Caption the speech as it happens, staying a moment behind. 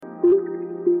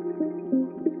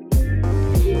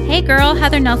Hey girl,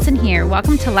 Heather Nelson here.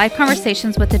 Welcome to Life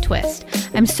Conversations with a Twist.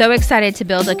 I'm so excited to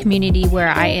build a community where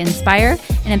I inspire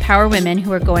and empower women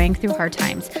who are going through hard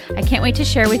times. I can't wait to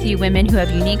share with you women who have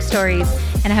unique stories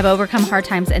and have overcome hard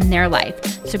times in their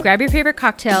life. So grab your favorite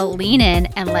cocktail, lean in,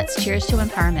 and let's cheers to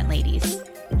empowerment, ladies.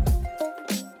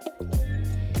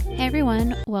 Hey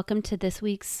everyone, welcome to this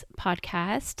week's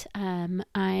podcast.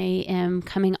 I am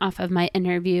coming off of my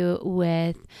interview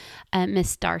with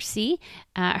Miss Darcy.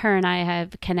 Her and I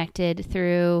have connected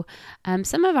through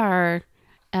some of our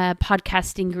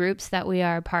podcasting groups that we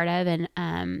are a part of, and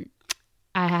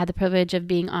I had the privilege of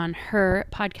being on her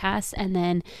podcast, and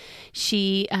then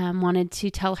she wanted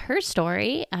to tell her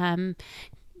story,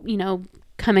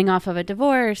 coming off of a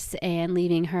divorce and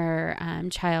leaving her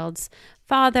child's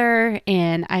father.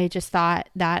 And I just thought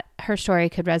that her story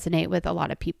could resonate with a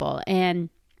lot of people. And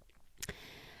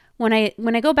when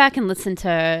I go back and listen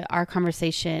to our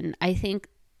conversation, I think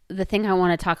the thing I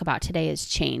want to talk about today is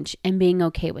change and being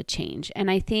okay with change.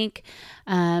 And I think,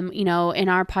 in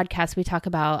our podcast, we talk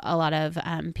about a lot of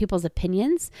people's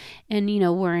opinions and,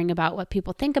 worrying about what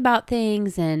people think about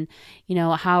things and,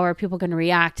 how are people going to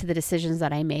react to the decisions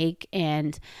that I make.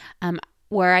 And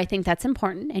where I think that's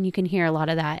important, and you can hear a lot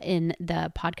of that in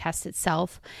the podcast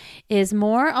itself, is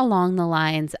more along the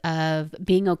lines of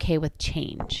being okay with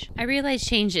change. I realize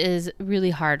change is really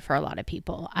hard for a lot of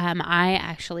people. I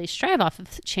actually strive off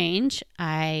of change.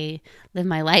 I live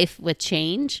my life with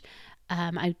change.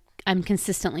 I'm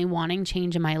consistently wanting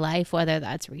change in my life, whether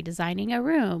that's redesigning a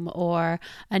room or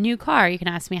a new car. You can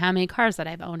ask me how many cars that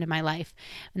I've owned in my life.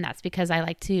 And that's because I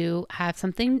like to have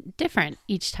something different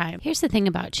each time. Here's the thing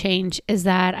about change is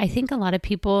that I think a lot of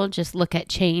people just look at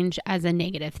change as a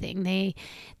negative thing.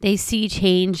 They see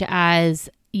change as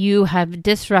you have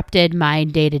disrupted my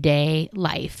day-to-day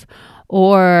life,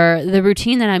 or the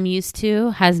routine that I'm used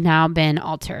to has now been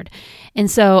altered. And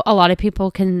so a lot of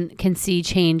people can see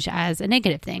change as a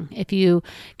negative thing. If you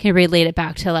can relate it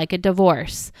back to like a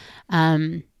divorce,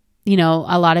 a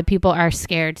lot of people are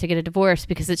scared to get a divorce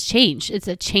because it's change. It's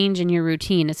a change in your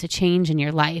routine. It's a change in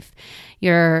your life.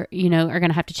 You're going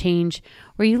to have to change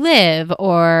where you live,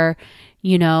 or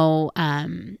your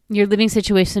living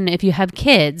situation if you have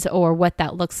kids, or what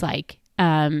that looks like.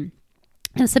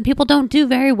 And some people don't do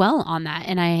very well on that.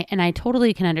 And I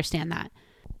totally can understand that.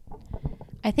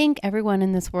 I think everyone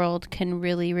in this world can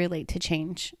really relate to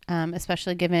change,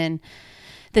 especially given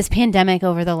this pandemic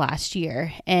over the last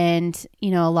year. And,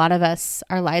 a lot of us,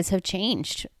 our lives have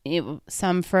changed,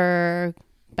 some for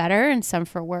better and some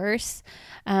for worse.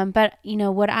 But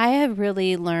what I have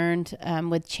really learned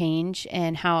with change,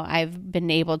 and how I've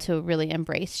been able to really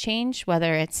embrace change,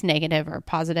 whether it's negative or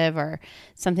positive or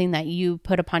something that you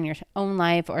put upon your own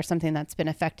life or something that's been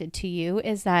affected to you,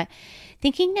 is that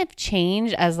thinking of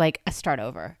change as like a start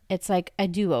over. It's like a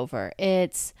do-over.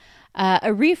 It's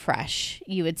a refresh,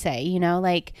 you would say,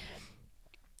 like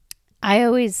I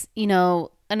always,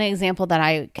 an example that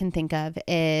I can think of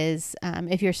is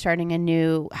if you're starting a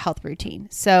new health routine.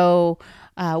 So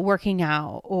working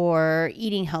out or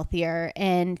eating healthier,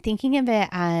 and thinking of it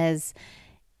as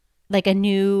like a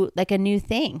new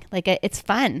thing, it's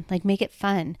fun, like make it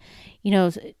fun.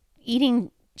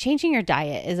 Changing your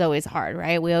diet is always hard,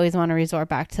 right? We always want to resort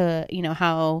back to,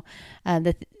 how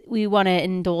we want to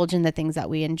indulge in the things that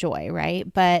we enjoy,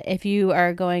 right? But if you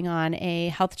are going on a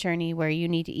health journey where you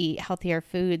need to eat healthier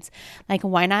foods, like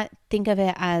why not think of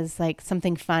it as like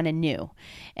something fun and new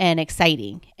and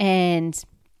exciting? And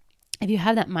if you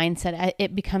have that mindset,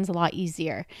 it becomes a lot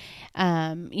easier.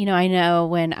 I know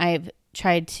when I've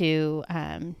tried to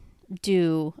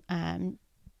change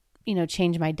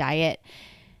my diet,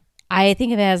 I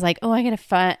think of it as like,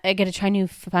 I get to try new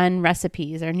fun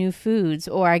recipes or new foods,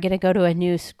 or I get to go to a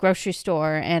new grocery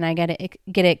store and I get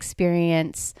to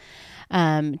experience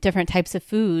different types of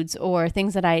foods or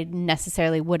things that I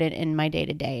necessarily wouldn't in my day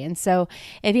to day. And so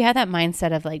if you have that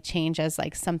mindset of like change as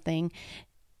like something,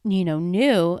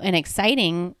 new and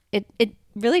exciting, it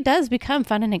really does become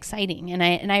fun and exciting. And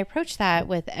I approach that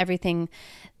with everything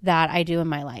that I do in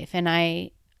my life. And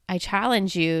I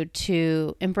challenge you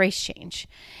to embrace change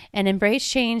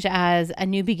as a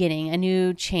new beginning, a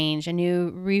new change, a new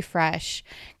refresh,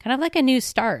 kind of like a new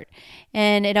start.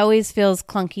 And it always feels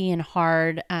clunky and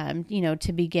hard,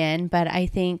 to begin. But I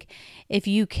think if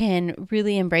you can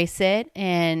really embrace it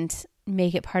and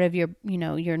make it part of your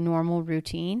normal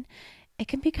routine, it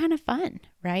can be kind of fun,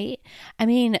 right? I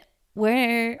mean,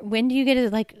 when do you get to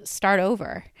like start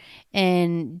over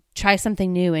and try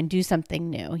something new and do something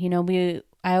new?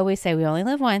 I always say we only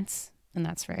live once. And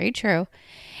that's very true.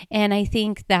 And I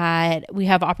think that we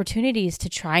have opportunities to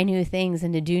try new things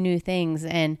and to do new things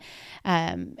and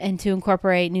to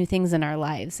incorporate new things in our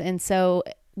lives. And so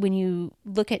when you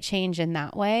look at change in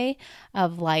that way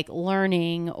of like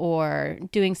learning or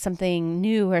doing something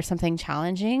new or something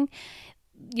challenging,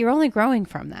 you're only growing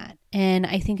from that. And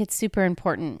I think it's super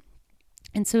important.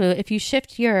 And so if you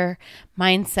shift your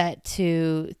mindset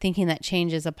to thinking that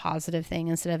change is a positive thing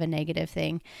instead of a negative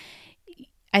thing,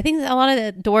 I think a lot of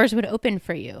the doors would open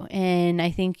for you. And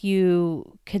I think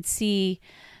you could see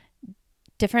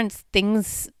different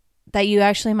things that you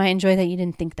actually might enjoy that you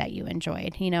didn't think that you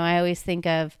enjoyed. You know, I always think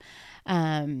of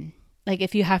like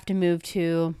if you have to move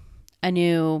to a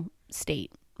new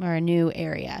state or a new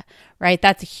area, right?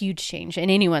 That's a huge change in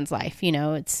anyone's life. You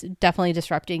know, it's definitely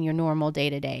disrupting your normal day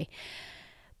to day.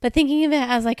 But thinking of it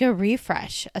as like a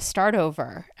refresh, a start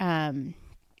over, and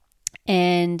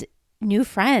new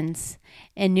friends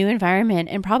and new environment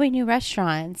and probably new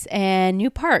restaurants and new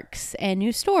parks and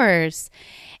new stores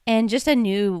and just a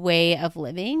new way of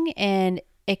living. And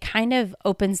it kind of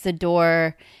opens the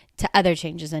door to other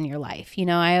changes in your life. You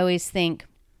know, I always think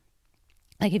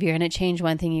like if you're going to change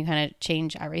one thing, you kind of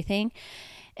change everything.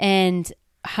 And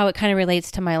how it kind of relates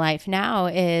to my life now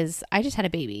is I just had a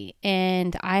baby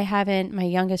and my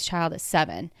youngest child is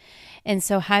 7. And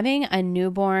so having a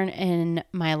newborn in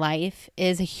my life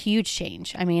is a huge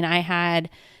change. I mean, I had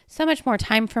so much more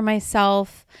time for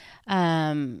myself.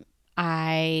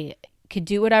 I could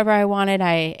do whatever I wanted.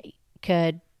 I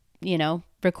could, you know,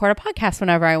 record a podcast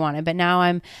whenever I wanted, but now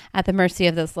I'm at the mercy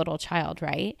of this little child,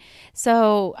 right?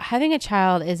 So having a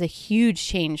child is a huge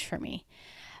change for me.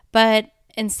 But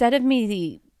instead of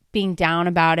me being down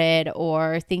about it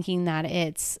or thinking that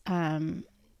it's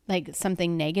like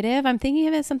something negative, I'm thinking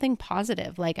of it as something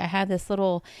positive. Like I have this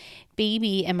little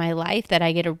baby in my life that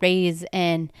I get to raise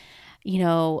and, you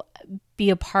know, be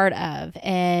a part of.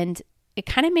 And it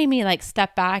kind of made me like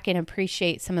step back and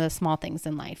appreciate some of the small things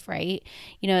in life, right?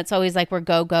 You know, it's always like we're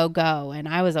go, go, go. And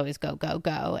I was always go, go,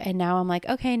 go. And now I'm like,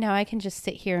 okay, now I can just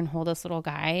sit here and hold this little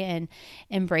guy and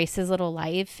embrace his little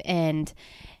life and,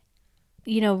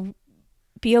 you know,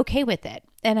 be okay with it.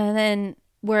 And then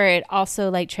where it also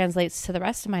like translates to the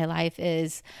rest of my life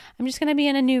is I'm just going to be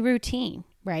in a new routine,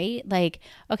 right? Like,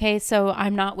 okay, so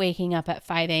I'm not waking up at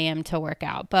 5 a.m. to work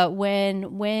out, but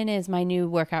when is my new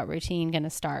workout routine going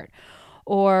to start?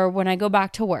 Or when I go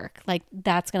back to work, like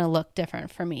that's going to look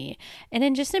different for me. And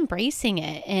then just embracing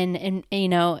it and, you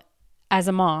know, as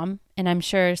a mom, and I'm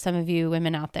sure some of you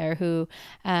women out there who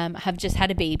have just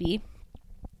had a baby,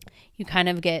 you kind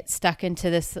of get stuck into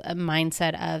this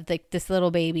mindset of like this little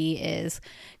baby is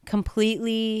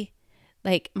completely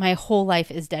like my whole life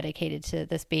is dedicated to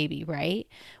this baby, right?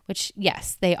 Which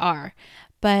yes, they are.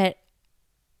 But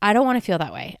I don't want to feel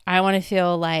that way. I want to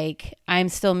feel like I'm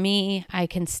still me. I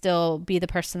can still be the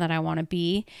person that I want to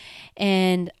be.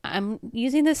 And I'm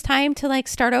using this time to like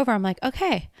start over. I'm like,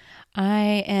 okay,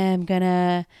 I am going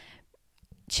to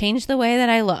change the way that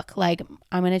I look. Like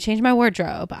I'm going to change my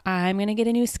wardrobe. I'm going to get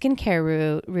a new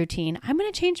skincare routine. I'm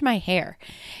going to change my hair.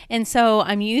 And so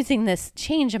I'm using this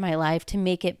change in my life to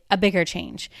make it a bigger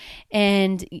change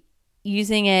and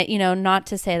using it, you know, not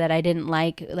to say that I didn't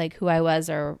like who I was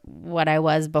or what I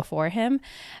was before him,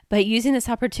 but using this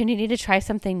opportunity to try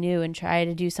something new and try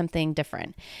to do something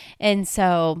different. And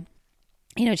so,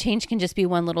 you know, change can just be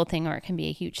one little thing or it can be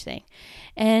a huge thing.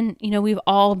 And, you know, we've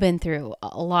all been through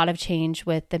a lot of change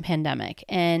with the pandemic.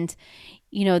 And,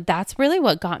 you know, that's really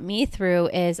what got me through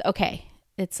is, okay,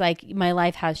 it's like my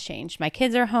life has changed. My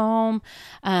kids are home.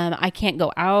 I can't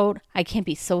go out. I can't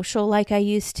be social like I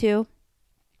used to.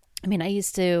 I mean, I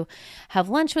used to have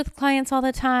lunch with clients all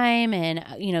the time and,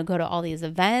 you know, go to all these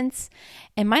events,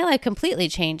 and my life completely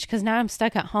changed because now I'm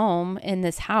stuck at home in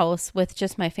this house with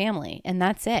just my family and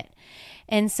that's it.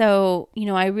 And so, you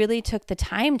know, I really took the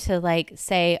time to like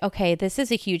say, okay, this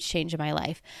is a huge change in my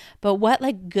life, but what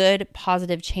like good,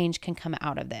 positive change can come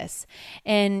out of this?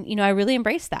 And, you know, I really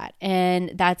embraced that.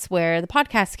 And that's where the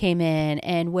podcast came in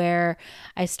and where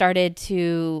I started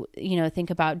to, you know, think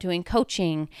about doing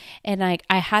coaching. And like,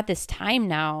 I had this time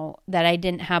now that I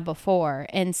didn't have before.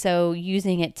 And so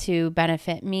using it to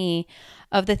benefit me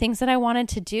of the things that I wanted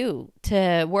to do,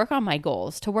 to work on my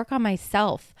goals, to work on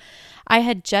myself. I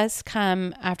had just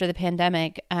come after the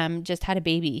pandemic, just had a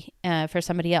baby for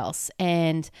somebody else.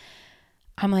 And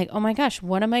I'm like, oh my gosh,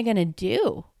 what am I going to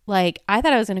do? Like, I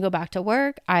thought I was going to go back to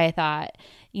work. I thought,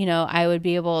 you know, I would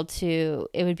be able to,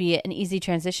 it would be an easy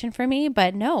transition for me.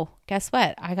 But no, guess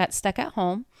what? I got stuck at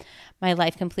home. My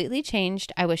life completely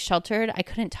changed. I was sheltered. I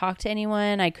couldn't talk to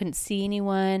anyone. I couldn't see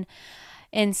anyone.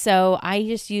 And so I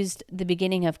just used the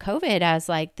beginning of COVID as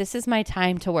like, this is my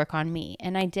time to work on me.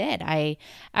 And I did. I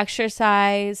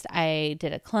exercised. I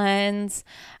did a cleanse.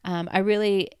 I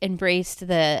really embraced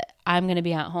I'm going to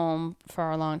be at home for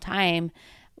a long time.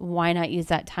 Why not use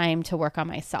that time to work on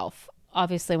myself?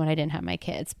 Obviously when I didn't have my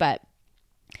kids, but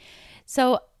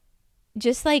so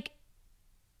just like,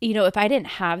 if I didn't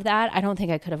have that, I don't think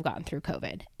I could have gotten through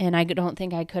COVID. And I don't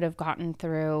think I could have gotten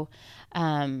through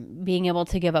being able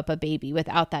to give up a baby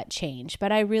without that change.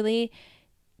 But I really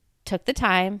took the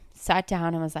time, sat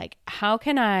down and was like, how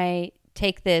can I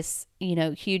take this,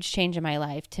 huge change in my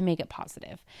life to make it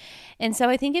positive? And so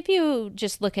I think if you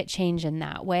just look at change in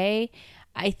that way,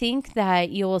 I think that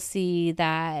you will see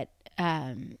that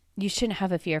you shouldn't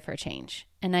have a fear for change.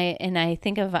 And I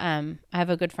think of, I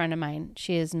have a good friend of mine.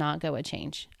 She is not good with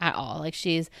change at all. Like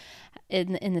she's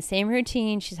in the same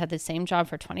routine. She's had the same job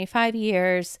for 25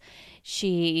 years.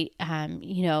 She,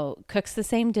 cooks the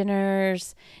same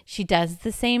dinners. She does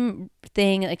the same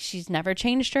thing. Like she's never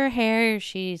changed her hair.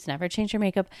 She's never changed her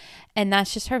makeup. And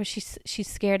that's just her. But she's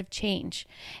scared of change.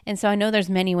 And so I know there's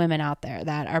many women out there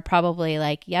that are probably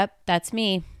like, yep, that's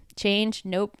me. Change.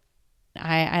 Nope.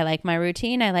 I like my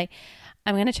routine. I'm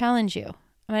going to challenge you.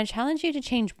 I'm going to challenge you to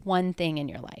change one thing in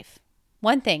your life.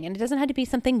 One thing. And it doesn't have to be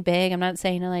something big. I'm not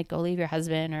saying to like go leave your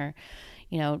husband or,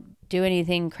 do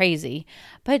anything crazy.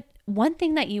 But one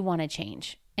thing that you want to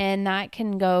change. And that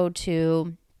can go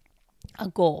to a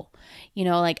goal.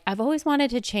 Like I've always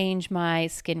wanted to change my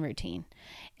skin routine.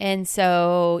 And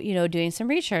so, doing some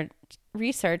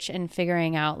research and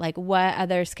figuring out like what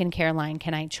other skincare line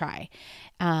can I try.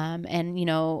 For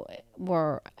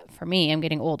me, I'm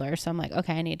getting older. So I'm like,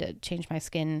 okay, I need to change my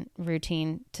skin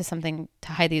routine to something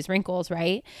to hide these wrinkles.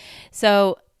 Right.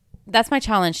 So that's my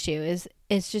challenge to you is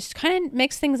just kind of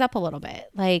mix things up a little bit,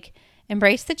 like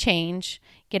embrace the change,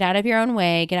 get out of your own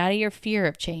way, get out of your fear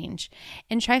of change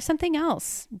and try something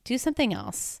else, do something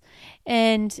else.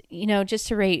 And,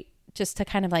 just to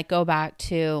kind of like go back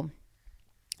to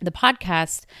the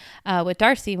podcast with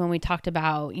Darcy, when we talked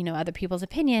about, other people's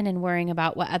opinion and worrying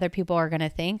about what other people are going to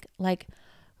think, like,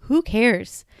 who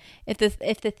cares? If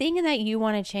the thing that you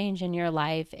want to change in your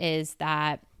life is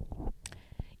that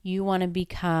you want to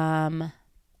become,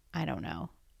 I don't know,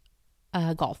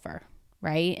 a golfer,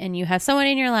 right? And you have someone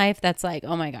in your life that's like,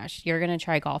 oh my gosh, you're going to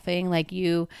try golfing. Like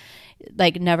you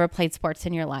never played sports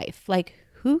in your life. Like,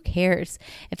 who cares?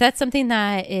 If that's something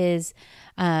that is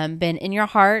been in your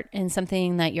heart and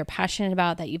something that you're passionate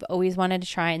about, that you've always wanted to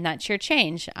try, and that's your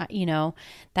change,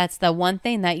 that's the one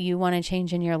thing that you want to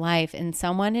change in your life. And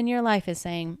someone in your life is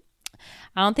saying,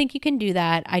 I don't think you can do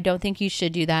that. I don't think you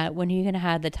should do that. When are you going to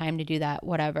have the time to do that?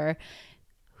 Whatever.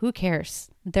 Who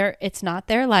cares? It's not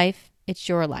their life. It's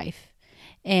your life.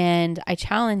 And I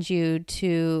challenge you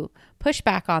to push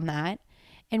back on that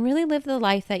and really live the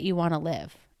life that you want to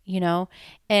live.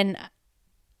 And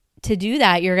to do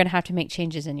that, you're going to have to make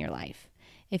changes in your life.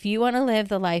 If you want to live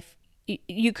the life,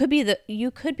 you could be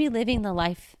living the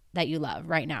life that you love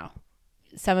right now.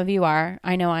 Some of you are.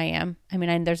 I know I am. I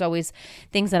mean, there's always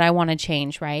things that I want to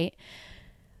change, right?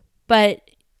 But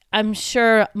I'm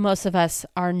sure most of us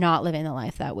are not living the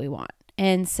life that we want.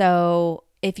 And so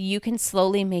if you can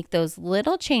slowly make those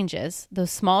little changes,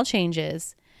 those small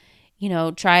changes,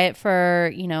 try it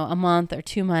for, a month or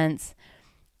 2 months,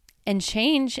 and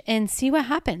change and see what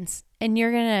happens. And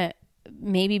you're going to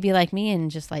maybe be like me and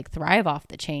just like thrive off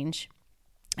the change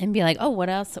and be like, oh, what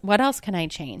else can I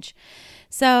change?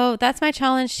 So that's my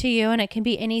challenge to you. And it can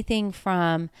be anything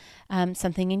from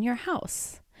something in your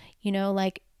house,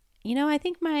 I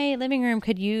think my living room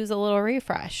could use a little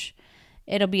refresh.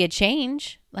 It'll be a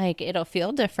change, like it'll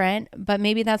feel different, but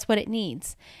maybe that's what it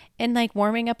needs. And like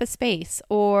warming up a space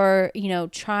or,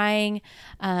 trying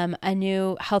a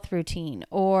new health routine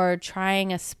or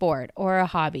trying a sport or a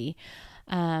hobby,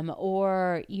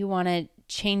 or you want to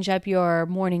change up your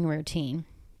morning routine,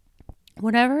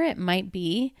 whatever it might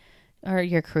be, or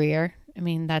your career. I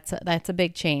mean, that's a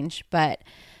big change, but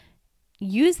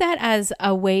use that as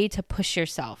a way to push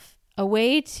yourself, a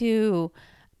way to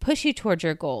push you towards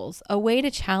your goals, a way to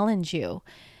challenge you,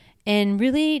 and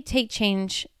really take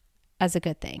change as a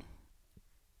good thing.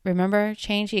 Remember,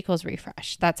 change equals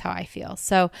refresh. That's how I feel.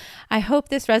 So I hope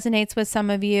this resonates with some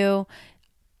of you.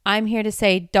 I'm here to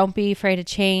say, don't be afraid of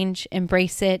change,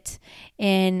 embrace it,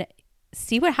 and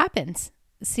see what happens.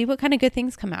 See what kind of good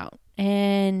things come out.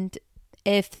 And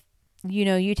if,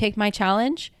 you take my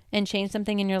challenge and change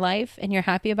something in your life and you're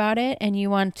happy about it and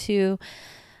you want to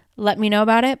let me know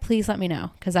about it, please let me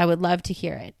know because I would love to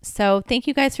hear it. So thank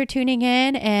you guys for tuning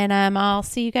in, and I'll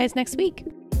see you guys next week.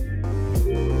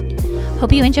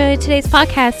 Hope you enjoyed today's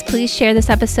podcast. Please share this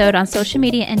episode on social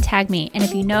media and tag me. And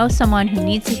if you know someone who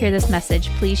needs to hear this message,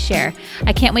 please share.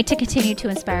 I can't wait to continue to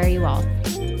inspire you all.